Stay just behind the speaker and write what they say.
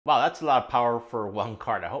Wow, that's a lot of power for one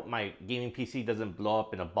card. I hope my gaming PC doesn't blow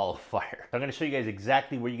up in a ball of fire. So I'm gonna show you guys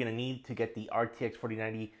exactly what you're gonna need to get the RTX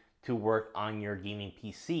 4090 to work on your gaming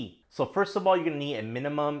PC. So first of all, you're gonna need a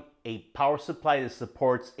minimum a power supply that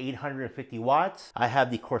supports 850 watts. I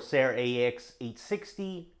have the Corsair AX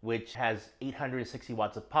 860, which has 860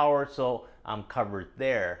 watts of power, so I'm covered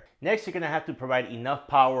there. Next, you're gonna have to provide enough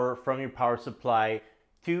power from your power supply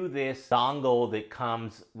to this dongle that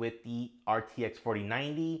comes with the RTX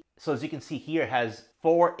 4090. So as you can see here, it has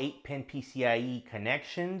 4 8-pin PCIe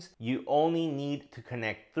connections. You only need to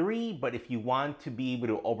connect 3, but if you want to be able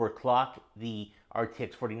to overclock the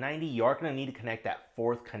RTX 4090, you are gonna need to connect that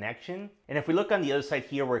 4th connection. And if we look on the other side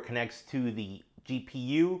here where it connects to the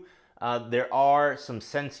GPU, there are some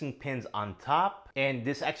sensing pins on top, and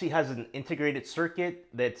this actually has an integrated circuit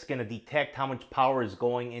that's going to detect how much power is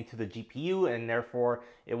going into the GPU, and therefore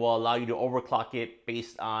it will allow you to overclock it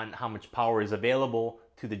based on how much power is available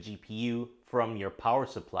to the GPU from your power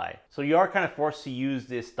supply. So you are kind of forced to use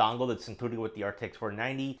this dongle that's included with the RTX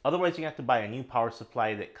 4090. Otherwise, you have to buy a new power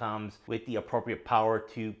supply that comes with the appropriate power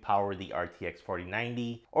to power the RTX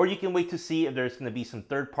 4090. Or you can wait to see if there's going to be some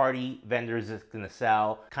third-party vendors that's going to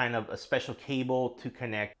sell kind of a special cable to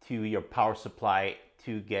connect to your power supply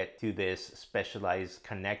to get to this specialized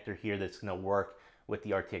connector here that's going to work with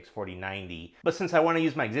the RTX 4090. But since I want to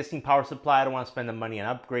use my existing power supply, I don't want to spend the money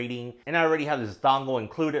on upgrading, and I already have this dongle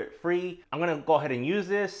included free, I'm going to go ahead and use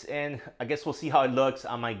this, and I guess we'll see how it looks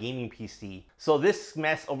on my gaming PC. So this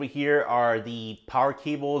mess over here are the power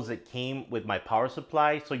cables that came with my power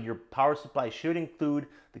supply. So your power supply should include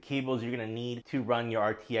the cables you're going to need to run your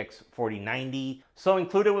RTX 4090. So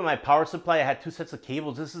included with my power supply, I had 2 sets of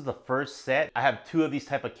cables. This is the first set. I have 2 of these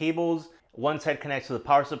type of cables. One side connects to the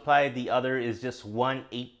power supply, the other is just one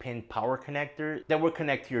 8-pin power connector that will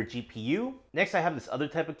connect to your GPU. Next, I have this other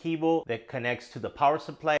type of cable that connects to the power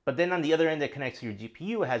supply, but then on the other end that connects to your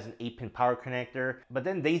GPU, it has an 8-pin power connector, but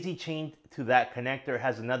then daisy chained to that connector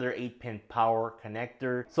has another 8-pin power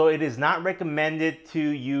connector. So it is not recommended to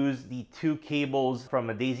use the 2 cables from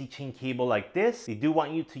a daisy chain cable like this. They do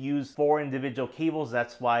want you to use 4 individual cables.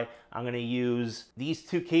 That's why I'm gonna use these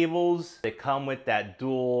 2 cables that come with that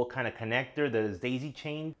dual kind of connector that is daisy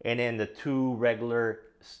chained, and then the 2 regular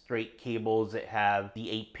straight cables that have the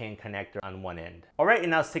 8-pin connector on one end. All right,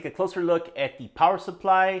 and now let's take a closer look at the power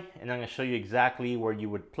supply, and I'm gonna show you exactly where you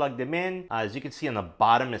would plug them in. As you can see on the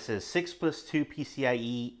bottom, it says 6+2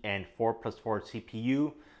 PCIe and 4+4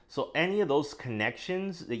 CPU. So any of those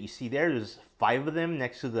connections that you see there's 5 of them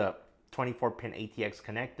next to the 24-pin ATX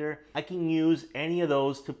connector. I can use any of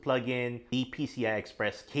those to plug in the PCI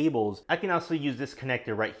Express cables. I can also use this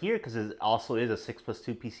connector right here because it also is a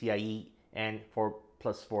 6+2 PCIe and 4+4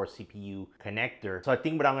 CPU connector. So I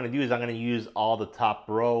think what I'm going to do is I'm going to use all the top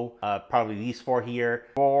row, probably these 4 here,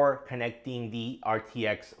 for connecting the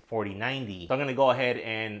RTX 4090. So I'm going to go ahead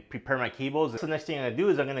and prepare my cables. So the next thing I'm going to do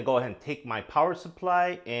is I'm going to go ahead and take my power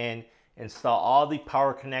supply and install all the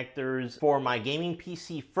power connectors for my gaming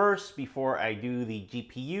PC first before I do the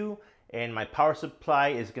GPU. And my power supply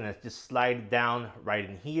is gonna just slide down right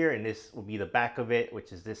in here, and this will be the back of it,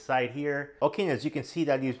 which is this side here. Okay, and as you can see,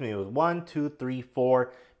 that leaves me with 1, 2, 3,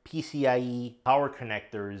 4 PCIe power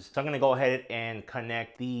connectors. So I'm gonna go ahead and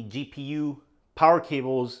connect the GPU power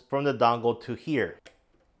cables from the dongle to here.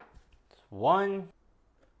 1,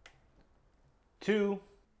 2,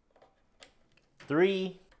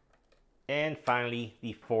 3, and finally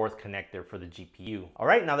the 4th connector for the GPU. All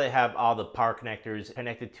right, now that I have all the power connectors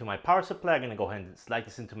connected to my power supply, I'm gonna go ahead and slide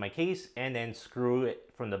this into my case and then screw it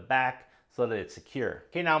from the back so that it's secure.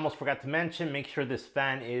 Okay, now I almost forgot to mention, make sure this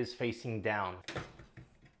fan is facing down.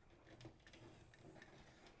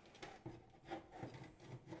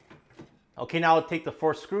 Okay, now I'll take the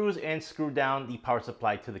 4 screws and screw down the power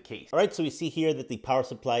supply to the case. All right, so we see here that the power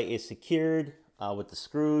supply is secured with the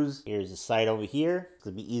screws. Here's the side over here.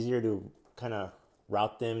 It'll be easier to kind of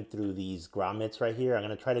route them through these grommets right here. I'm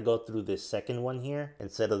gonna try to go through this second one here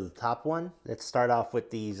instead of the top one. Let's start off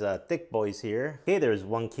with these thick boys here. Okay, there's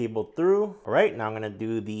 1 cable through. All right, now I'm gonna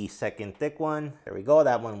do the second thick one. There we go,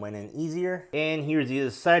 that one went in easier. And here's the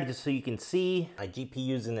other side, just so you can see. My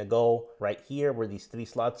GPU is gonna go right here where these 3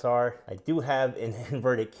 slots are. I do have an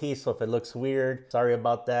inverted case, so if it looks weird, sorry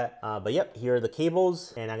about that. But yep, here are the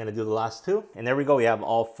cables, and I'm gonna do the last 2. And there we go, we have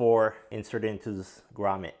all 4 inserted into this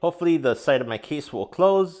grommet. Hopefully the side of my case will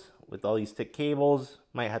close with all these thick cables.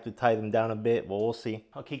 Might have to tie them down a bit, but we'll see.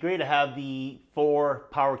 Okay, great. I have the 4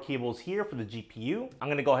 power cables here for the GPU. I'm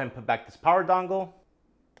gonna go ahead and put back this power dongle.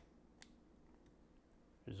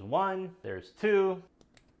 There's 1, there's 2,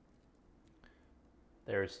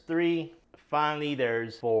 there's 3, Finally,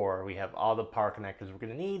 there's 4. We have all the power connectors we're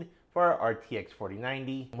gonna need for our RTX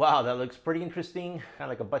 4090. Wow, that looks pretty interesting. Kind of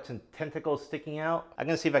like a bunch of tentacles sticking out. I'm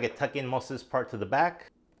gonna see if I can tuck in most of this part to the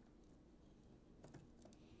back.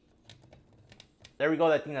 There we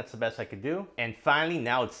go, I think that's the best I could do. And finally,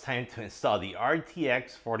 now it's time to install the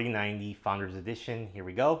RTX 4090 Founders Edition. Here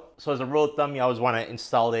we go. So as a rule of thumb, you always wanna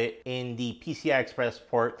install it in the PCI Express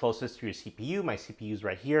port closest to your CPU. My CPU is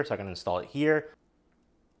right here, so I'm gonna install it here.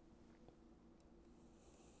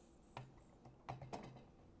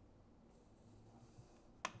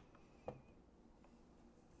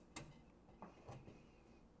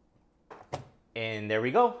 And there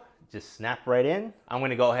we go. Just snap right in. I'm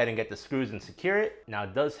gonna go ahead and get the screws and secure it. Now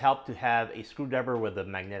it does help to have a screwdriver with a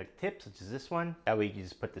magnetic tip, such as this one. That way you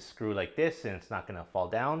just put the screw like this and it's not gonna fall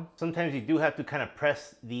down. Sometimes you do have to kind of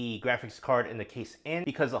press the graphics card in the case in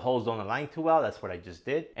because the holes don't align too well. That's what I just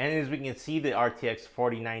did. And as we can see, the RTX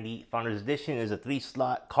 4090 Founders Edition is a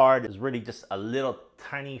 3-slot card. It's really just a little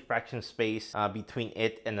tiny fraction space between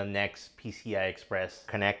it and the next PCI Express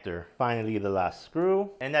connector. Finally, the last screw.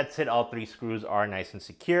 And that's it. All 3 screws are nice and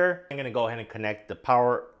secure. I'm gonna go ahead and connect the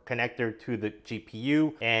power connector to the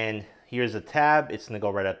GPU. And here's a tab. It's gonna go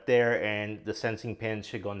right up there, and the sensing pin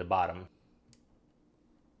should go on the bottom.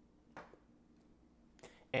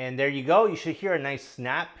 And there you go. You should hear a nice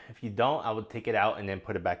snap. If you don't, I would take it out and then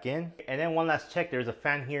put it back in. And then one last check, there's a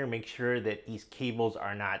fan here. Make sure that these cables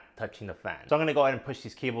are not touching the fan. So I'm gonna go ahead and push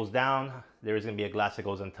these cables down. There's gonna be a glass that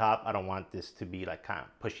goes on top. I don't want this to be like kind of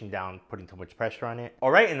pushing down, putting too much pressure on it.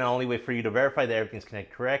 All right, and the only way for you to verify that everything's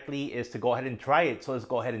connected correctly is to go ahead and try it. So let's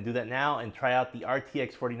go ahead and do that now and try out the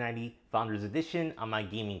RTX 4090 Founders Edition on my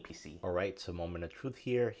gaming PC. All right, so moment of truth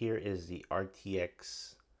here. Here is the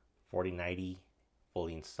RTX 4090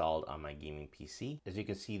 fully installed on my gaming PC. As you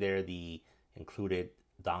can see there, the included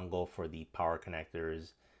dongle for the power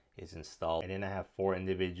connectors is installed. And then I have 4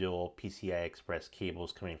 individual PCI Express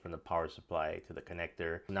cables coming from the power supply to the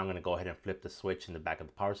connector. Now I'm gonna go ahead and flip the switch in the back of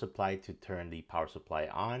the power supply to turn the power supply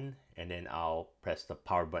on. And then I'll press the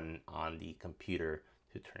power button on the computer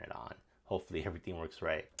to turn it on. Hopefully everything works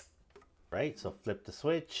right. Right, so flip the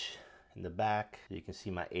switch. In the back, you can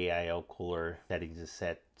see my AIO cooler settings is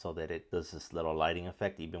set so that it does this little lighting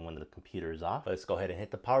effect even when the computer is off. Let's go ahead and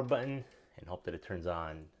hit the power button and hope that it turns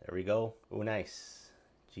on. There we go. Oh, nice.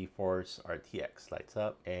 GeForce RTX lights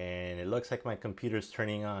up, and it looks like my computer's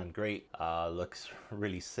turning on. Great. Looks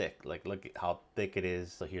really sick. Like, look at how thick it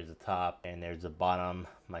is. So here's the top and there's the bottom.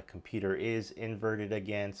 My computer is inverted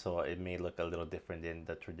again, so it may look a little different than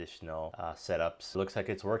the traditional setups. Looks like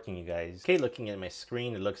it's working, you guys. Okay, looking at my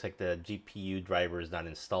screen, it looks like the GPU driver is not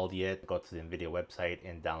installed yet. Go to the NVIDIA website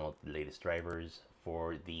and download the latest drivers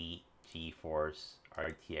for the GeForce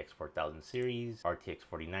RTX 4000 series, RTX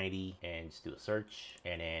 4090, and just do a search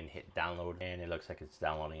and then hit download, and it looks like it's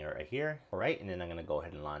downloading it right here. All right, and then I'm gonna go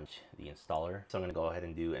ahead and launch the installer. So I'm gonna go ahead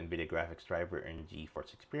and do NVIDIA graphics driver and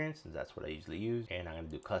GeForce Experience, since that's what I usually use, and I'm gonna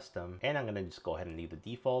do custom, and I'm gonna just go ahead and leave the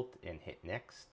default and hit next.